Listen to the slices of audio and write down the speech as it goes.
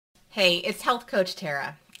Hey, it's Health Coach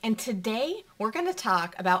Tara, and today we're going to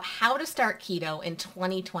talk about how to start keto in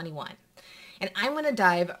 2021. And I'm going to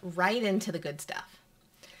dive right into the good stuff.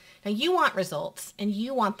 Now, you want results, and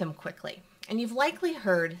you want them quickly. And you've likely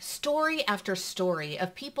heard story after story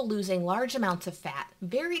of people losing large amounts of fat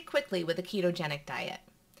very quickly with a ketogenic diet.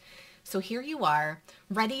 So here you are,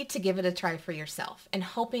 ready to give it a try for yourself and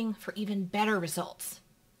hoping for even better results.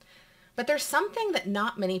 But there's something that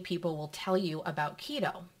not many people will tell you about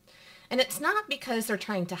keto. And it's not because they're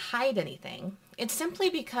trying to hide anything. It's simply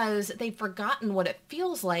because they've forgotten what it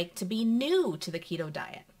feels like to be new to the keto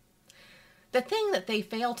diet. The thing that they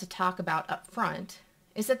fail to talk about up front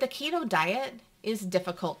is that the keto diet is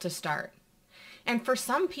difficult to start. And for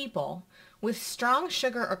some people with strong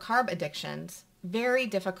sugar or carb addictions, very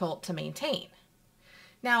difficult to maintain.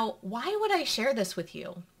 Now, why would I share this with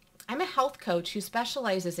you? I'm a health coach who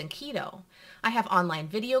specializes in keto. I have online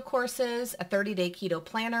video courses, a 30-day keto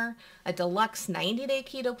planner, a deluxe 90-day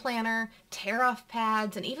keto planner, tear-off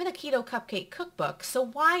pads, and even a keto cupcake cookbook. So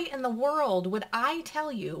why in the world would I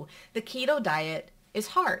tell you the keto diet is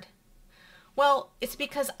hard? Well, it's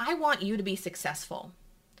because I want you to be successful.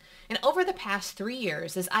 And over the past 3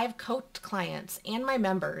 years, as I've coached clients and my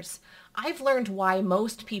members, I've learned why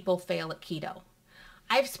most people fail at keto.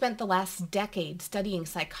 I've spent the last decade studying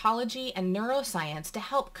psychology and neuroscience to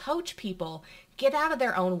help coach people get out of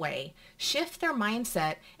their own way, shift their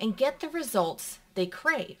mindset, and get the results they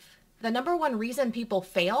crave. The number one reason people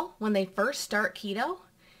fail when they first start keto,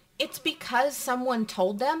 it's because someone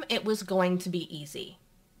told them it was going to be easy.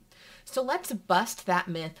 So let's bust that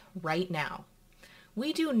myth right now.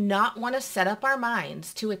 We do not want to set up our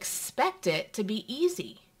minds to expect it to be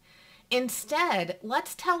easy. Instead,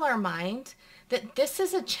 let's tell our mind that this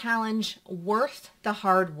is a challenge worth the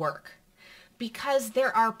hard work because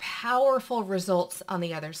there are powerful results on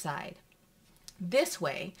the other side. This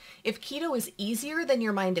way, if keto is easier than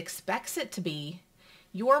your mind expects it to be,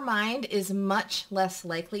 your mind is much less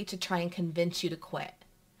likely to try and convince you to quit.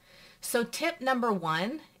 So tip number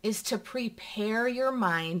 1 is to prepare your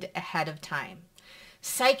mind ahead of time.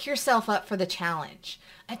 Psych yourself up for the challenge,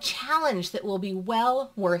 a challenge that will be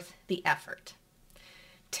well worth the effort.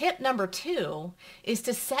 Tip number 2 is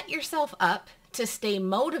to set yourself up to stay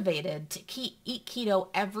motivated to eat keto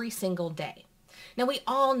every single day. Now, we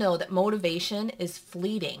all know that motivation is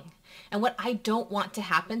fleeting. And what I don't want to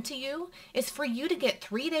happen to you is for you to get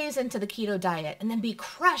 3 days into the keto diet and then be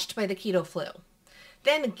crushed by the keto flu.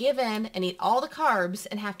 Then give in and eat all the carbs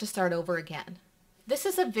and have to start over again. This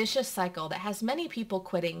is a vicious cycle that has many people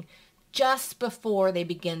quitting just before they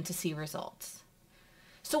begin to see results.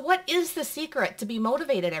 So what is the secret to be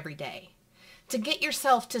motivated every day? To get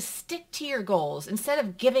yourself to stick to your goals instead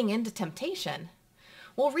of giving in to temptation?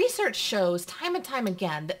 Well, research shows time and time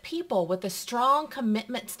again that people with a strong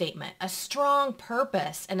commitment statement, a strong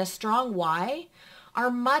purpose, and a strong why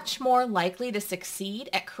are much more likely to succeed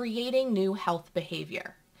at creating new health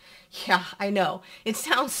behavior. Yeah, I know. It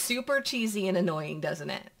sounds super cheesy and annoying, doesn't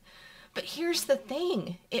it? But here's the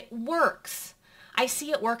thing. It works. I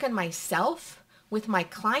see it work in myself, with my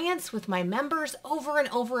clients, with my members over and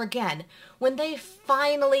over again. When they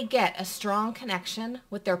finally get a strong connection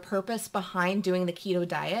with their purpose behind doing the keto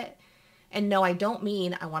diet, and no, I don't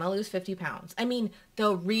mean I want to lose 50 pounds. I mean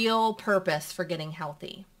the real purpose for getting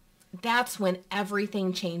healthy. That's when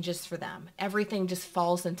everything changes for them. Everything just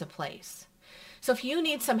falls into place. So if you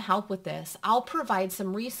need some help with this, I'll provide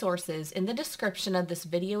some resources in the description of this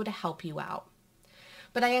video to help you out.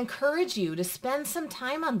 But I encourage you to spend some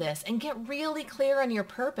time on this and get really clear on your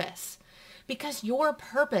purpose. Because your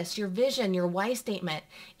purpose, your vision, your why statement,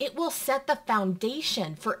 it will set the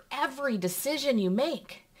foundation for every decision you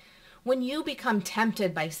make. When you become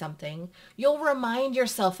tempted by something, you'll remind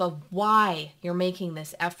yourself of why you're making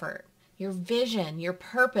this effort. Your vision, your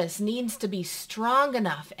purpose needs to be strong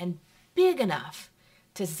enough and big enough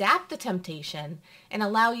to zap the temptation and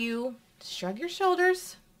allow you to shrug your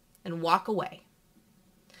shoulders and walk away.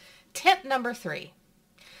 Tip number 3,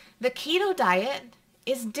 the keto diet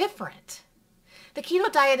is different. The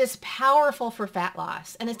keto diet is powerful for fat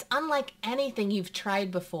loss, and it's unlike anything you've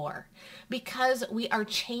tried before because we are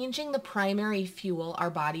changing the primary fuel our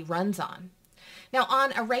body runs on. Now,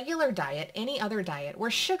 on a regular diet, any other diet, we're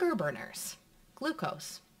sugar burners,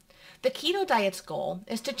 glucose. The keto diet's goal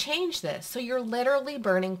is to change this so you're literally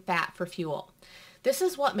burning fat for fuel. This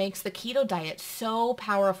is what makes the keto diet so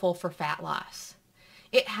powerful for fat loss.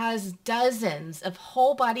 It has dozens of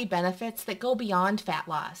whole body benefits that go beyond fat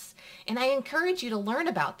loss, and I encourage you to learn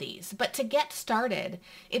about these. But to get started,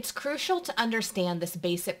 it's crucial to understand this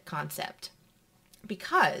basic concept.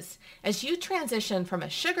 Because as you transition from a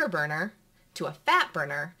sugar burner to a fat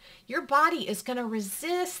burner, your body is going to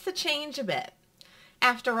resist the change a bit.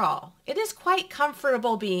 After all, it is quite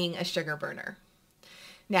comfortable being a sugar burner.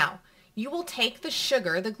 Now, you will take the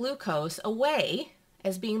sugar, the glucose, away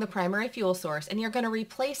as being the primary fuel source, and you're going to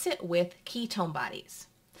replace it with ketone bodies.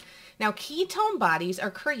 Now, ketone bodies are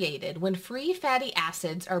created when free fatty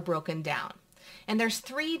acids are broken down. And there's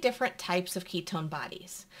 3 different types of ketone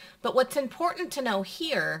bodies. But what's important to know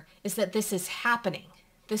here is that this is happening.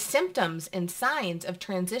 The symptoms and signs of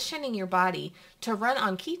transitioning your body to run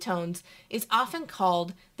on ketones is often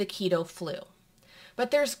called the keto flu. But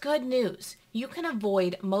there's good news. You can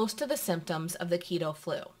avoid most of the symptoms of the keto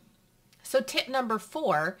flu. So tip number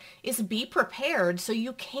 4 is be prepared so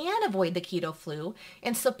you can avoid the keto flu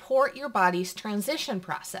and support your body's transition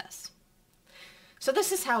process. So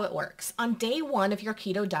this is how it works. On day 1 of your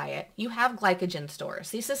keto diet, you have glycogen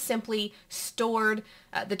stores. This is simply stored,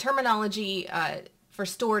 the terminology for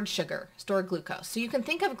stored sugar, stored glucose. So you can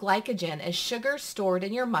think of glycogen as sugar stored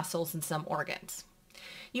in your muscles and some organs.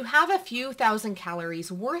 You have a few thousand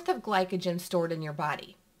calories worth of glycogen stored in your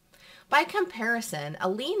body. By comparison, a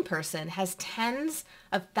lean person has tens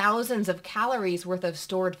of thousands of calories worth of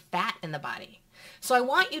stored fat in the body. So I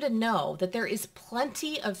want you to know that there is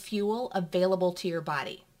plenty of fuel available to your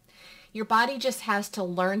body. Your body just has to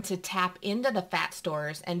learn to tap into the fat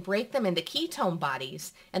stores and break them into ketone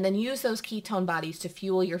bodies and then use those ketone bodies to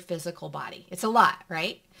fuel your physical body. It's a lot,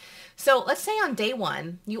 right? So let's say on day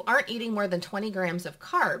 1, you aren't eating more than 20 grams of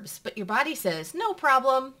carbs, but your body says, no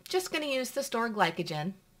problem, just going to use the stored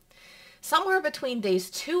glycogen. Somewhere between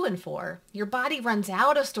days 2 and 4, your body runs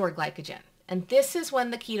out of stored glycogen. And this is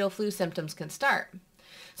when the keto flu symptoms can start.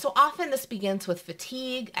 So often this begins with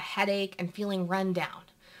fatigue, a headache, and feeling run down,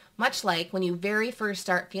 much like when you very first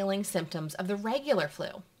start feeling symptoms of the regular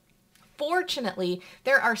flu. Fortunately,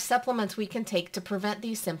 there are supplements we can take to prevent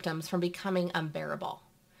these symptoms from becoming unbearable.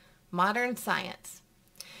 Modern science.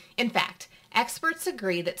 In fact, experts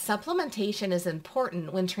agree that supplementation is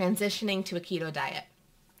important when transitioning to a keto diet.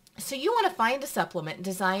 So you want to find a supplement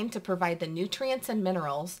designed to provide the nutrients and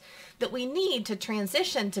minerals that we need to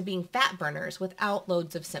transition to being fat burners without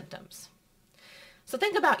loads of symptoms. So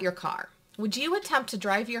think about your car. Would you attempt to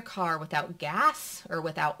drive your car without gas or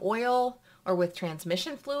without oil or with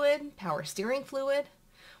transmission fluid, power steering fluid?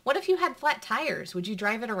 What if you had flat tires? Would you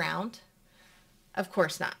drive it around? Of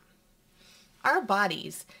course not. Our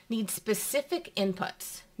bodies need specific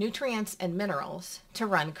inputs, nutrients and minerals, to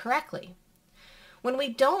run correctly. When we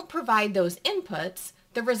don't provide those inputs,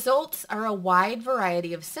 the results are a wide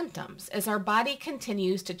variety of symptoms as our body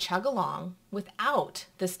continues to chug along without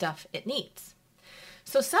the stuff it needs.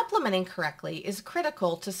 So supplementing correctly is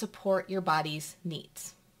critical to support your body's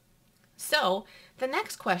needs. So the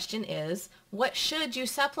next question is, what should you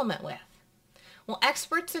supplement with? Well,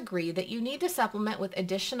 experts agree that you need to supplement with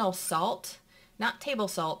additional salt, not table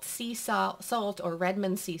salt, sea salt or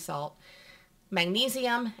Redmond sea salt,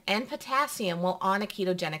 magnesium, and potassium while on a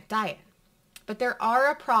ketogenic diet. But there are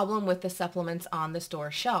a problem with the supplements on the store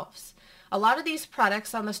shelves. A lot of these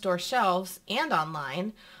products on the store shelves and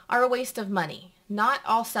online are a waste of money. Not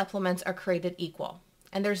all supplements are created equal,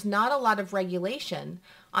 and there's not a lot of regulation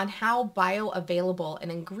on how bioavailable an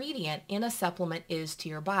ingredient in a supplement is to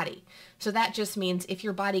your body. So that just means if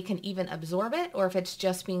your body can even absorb it or if it's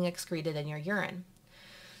just being excreted in your urine.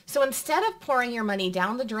 So instead of pouring your money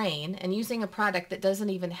down the drain and using a product that doesn't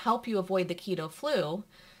even help you avoid the keto flu,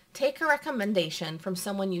 take a recommendation from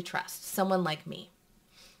someone you trust, someone like me.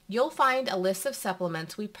 You'll find a list of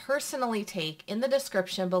supplements we personally take in the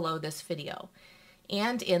description below this video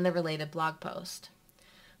and in the related blog post.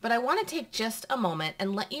 But I want to take just a moment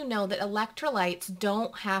and let you know that electrolytes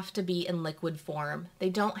don't have to be in liquid form. They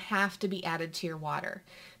don't have to be added to your water.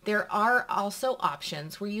 There are also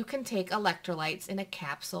options where you can take electrolytes in a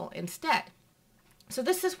capsule instead. So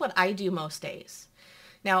this is what I do most days.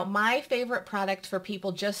 Now, my favorite product for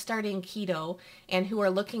people just starting keto and who are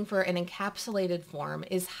looking for an encapsulated form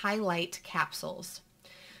is Highlight capsules.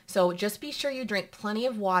 So just be sure you drink plenty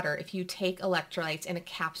of water if you take electrolytes in a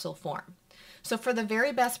capsule form. So for the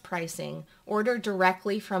very best pricing, order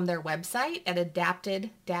directly from their website at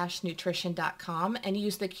adapted-nutrition.com and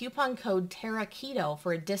use the coupon code TARAKETO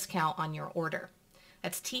for a discount on your order.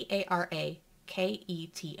 That's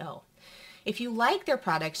TARAKETO. If you like their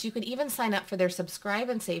products, you could even sign up for their Subscribe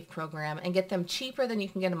and Save program and get them cheaper than you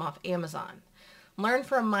can get them off Amazon. Learn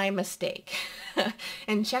from my mistake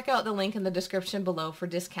and check out the link in the description below for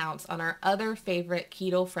discounts on our other favorite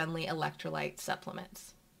keto-friendly electrolyte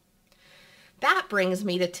supplements. That brings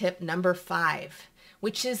me to tip number 5,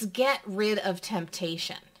 which is get rid of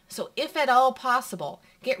temptation. So if at all possible,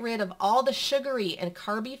 Get rid of all the sugary and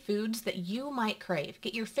carby foods that you might crave.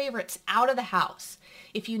 Get your favorites out of the house.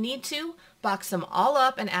 If you need to, box them all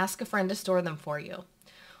up and ask a friend to store them for you.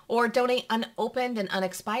 Or donate unopened and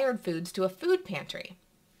unexpired foods to a food pantry.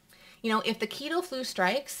 You know, if the keto flu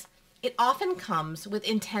strikes, it often comes with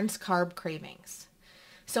intense carb cravings.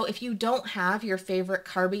 So if you don't have your favorite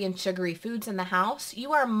carby and sugary foods in the house,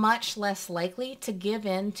 you are much less likely to give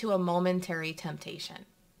in to a momentary temptation.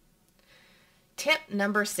 Tip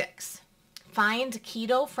number 6, find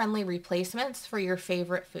keto-friendly replacements for your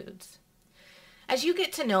favorite foods. As you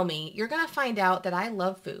get to know me, you're going to find out that I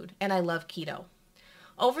love food and I love keto.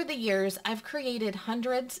 Over the years, I've created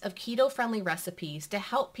hundreds of keto-friendly recipes to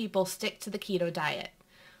help people stick to the keto diet,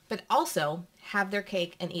 but also have their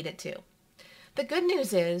cake and eat it too. The good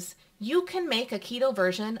news is you can make a keto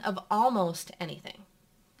version of almost anything.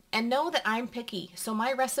 And know that I'm picky, so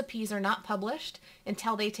my recipes are not published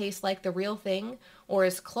until they taste like the real thing or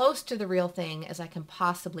as close to the real thing as I can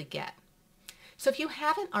possibly get. So if you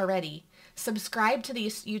haven't already, subscribe to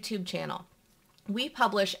this YouTube channel. We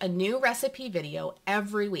publish a new recipe video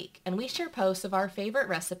every week, and we share posts of our favorite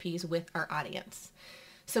recipes with our audience.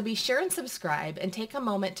 So be sure and subscribe and take a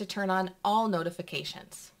moment to turn on all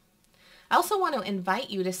notifications. I also want to invite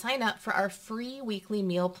you to sign up for our free weekly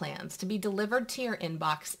meal plans to be delivered to your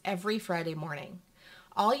inbox every Friday morning.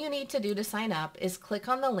 All you need to do to sign up is click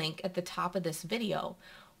on the link at the top of this video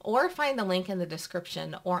or find the link in the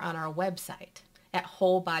description or on our website at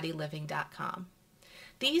wholebodyliving.com.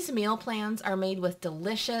 These meal plans are made with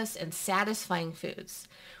delicious and satisfying foods.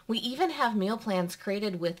 We even have meal plans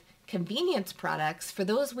created with convenience products for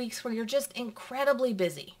those weeks where you're just incredibly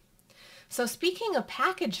busy. So speaking of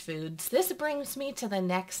packaged foods, this brings me to the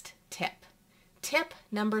next tip. Tip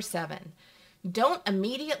number 7. Don't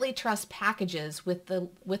immediately trust packages with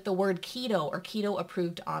the word keto or keto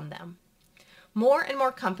approved on them. More and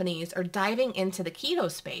more companies are diving into the keto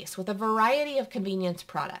space with a variety of convenience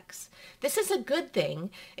products. This is a good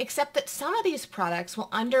thing, except that some of these products will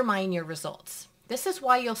undermine your results. This is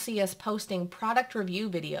why you'll see us posting product review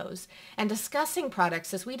videos and discussing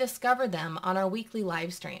products as we discover them on our weekly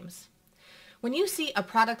live streams. When you see a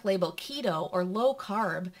product label keto or low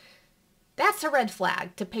carb, that's a red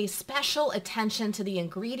flag to pay special attention to the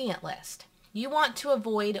ingredient list. You want to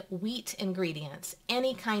avoid wheat ingredients,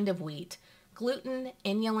 any kind of wheat, gluten,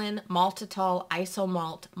 inulin, maltitol,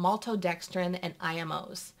 isomalt, maltodextrin, and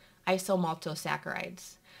IMOs,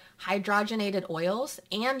 isomaltosaccharides, hydrogenated oils,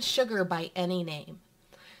 and sugar by any name.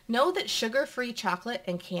 Know that sugar-free chocolate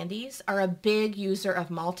and candies are a big user of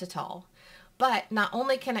maltitol. But not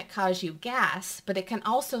only can it cause you gas, but it can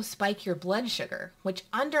also spike your blood sugar, which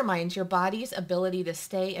undermines your body's ability to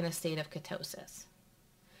stay in a state of ketosis.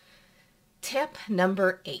 Tip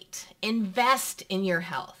number 8, invest in your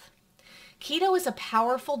health. Keto is a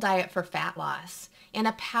powerful diet for fat loss and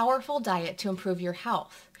a powerful diet to improve your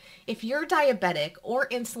health. If you're diabetic or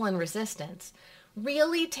insulin resistant,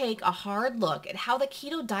 really take a hard look at how the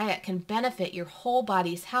keto diet can benefit your whole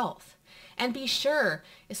body's health. And be sure,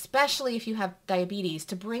 especially if you have diabetes,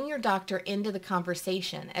 to bring your doctor into the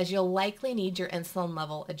conversation, as you'll likely need your insulin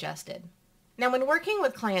level adjusted. Now, when working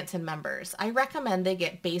with clients and members, I recommend they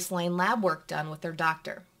get baseline lab work done with their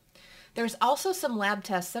doctor. There's also some lab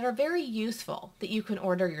tests that are very useful that you can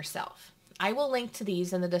order yourself. I will link to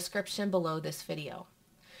these in the description below this video.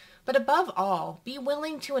 But above all, be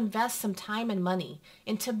willing to invest some time and money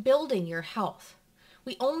into building your health.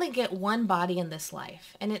 We only get one body in this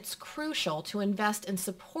life, and it's crucial to invest in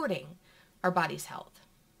supporting our body's health.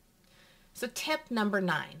 So tip number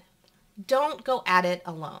 9, don't go at it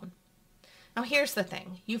alone. Now here's the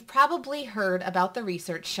thing. You've probably heard about the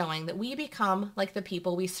research showing that we become like the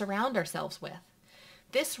people we surround ourselves with.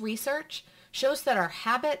 This research shows that our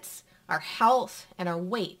habits, our health, and our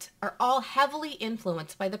weight are all heavily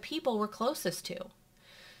influenced by the people we're closest to.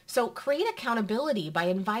 So create accountability by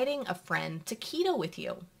inviting a friend to keto with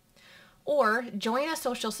you. Or join a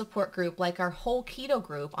social support group like our Whole Keto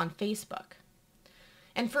group on Facebook.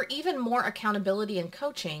 And for even more accountability and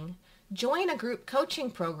coaching, join a group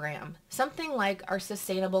coaching program, something like our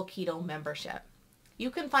Sustainable Keto membership.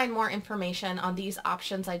 You can find more information on these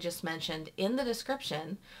options I just mentioned in the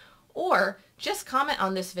description, or just comment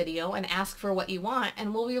on this video and ask for what you want,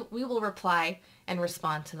 and we will reply and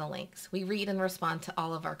respond to the links. We read and respond to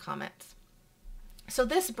all of our comments. So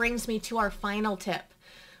this brings me to our final tip,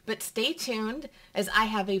 but stay tuned as I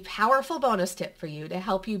have a powerful bonus tip for you to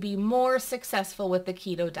help you be more successful with the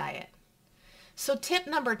keto diet. So tip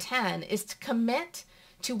number 10 is to commit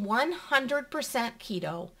to 100%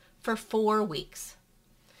 keto for 4 weeks.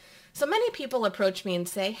 So many people approach me and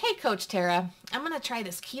say, hey, Coach Tara, I'm going to try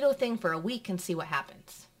this keto thing for a week and see what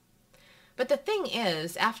happens. But the thing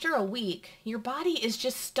is, after a week, your body is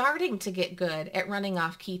just starting to get good at running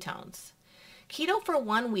off ketones. Keto for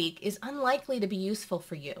 1 week is unlikely to be useful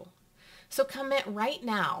for you. So commit right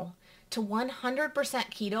now to 100%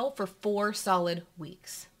 keto for 4 solid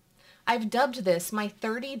weeks. I've dubbed this my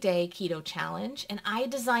 30-day keto challenge, and I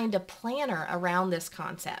designed a planner around this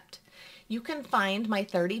concept. You can find my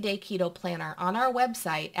 30-day keto planner on our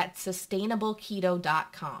website at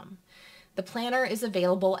sustainableketo.com. The planner is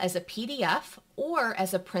available as a PDF or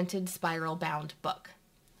as a printed spiral-bound book.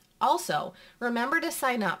 Also, remember to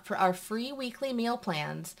sign up for our free weekly meal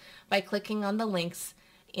plans by clicking on the links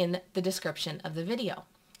in the description of the video.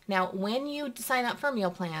 Now, when you sign up for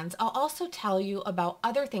meal plans, I'll also tell you about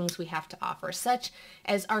other things we have to offer, such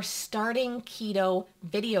as our Starting Keto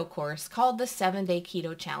video course called the 7-Day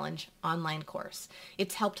Keto Challenge online course.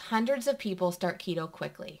 It's helped hundreds of people start keto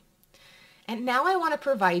quickly. And now I want to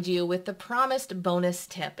provide you with the promised bonus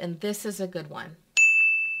tip, and this is a good one.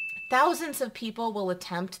 Thousands of people will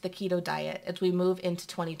attempt the keto diet as we move into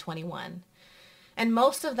 2021, and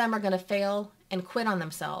most of them are going to fail and quit on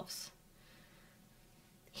themselves.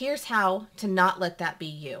 Here's how to not let that be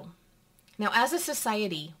you. Now, as a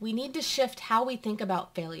society, we need to shift how we think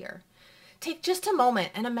about failure. Take just a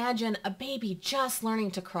moment and imagine a baby just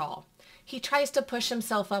learning to crawl. He tries to push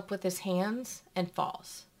himself up with his hands and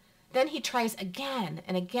falls. Then he tries again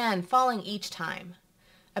and again, falling each time.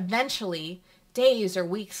 Eventually, days or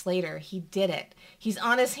weeks later, he did it. He's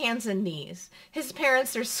on his hands and knees. His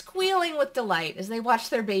parents are squealing with delight as they watch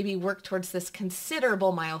their baby work towards this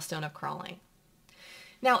considerable milestone of crawling.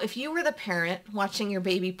 Now, if you were the parent watching your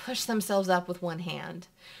baby push themselves up with one hand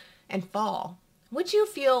and fall, would you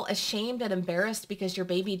feel ashamed and embarrassed because your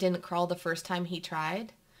baby didn't crawl the first time he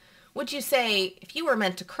tried? Would you say, if you were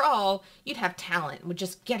meant to crawl, you'd have talent and would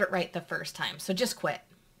just get it right the first time, so just quit?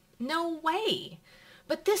 No way.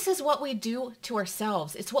 But this is what we do to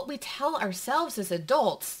ourselves. It's what we tell ourselves as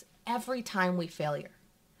adults every time we failure.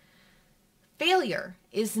 Failure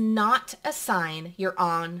is not a sign you're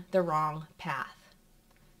on the wrong path.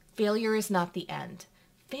 Failure is not the end.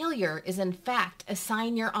 Failure is in fact a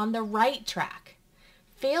sign you're on the right track.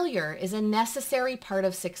 Failure is a necessary part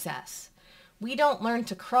of success. We don't learn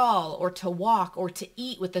to crawl or to walk or to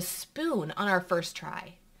eat with a spoon on our first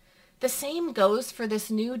try. The same goes for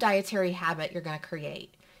this new dietary habit you're going to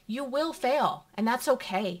create. You will fail, and that's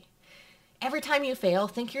okay. Every time you fail,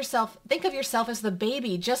 think of yourself as the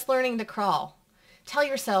baby just learning to crawl. Tell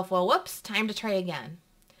yourself, well, whoops, time to try again.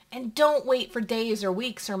 And don't wait for days or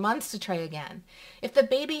weeks or months to try again. If the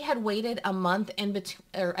baby had waited a month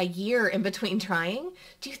or a year in between trying,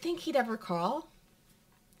 do you think he'd ever crawl?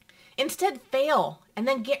 Instead, fail and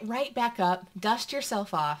then get right back up, dust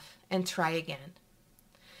yourself off, and try again.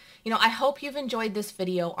 I hope you've enjoyed this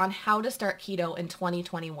video on how to start keto in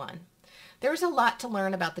 2021. There's a lot to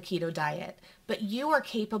learn about the keto diet, but you are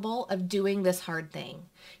capable of doing this hard thing.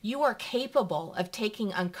 You are capable of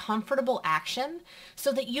taking uncomfortable action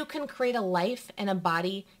so that you can create a life and a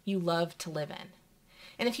body you love to live in.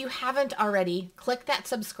 And if you haven't already, click that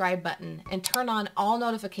subscribe button and turn on all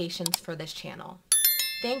notifications for this channel.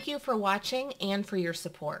 Thank you for watching and for your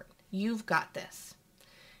support. You've got this.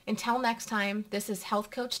 Until next time, this is Health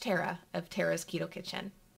Coach Tara of Tara's Keto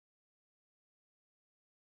Kitchen.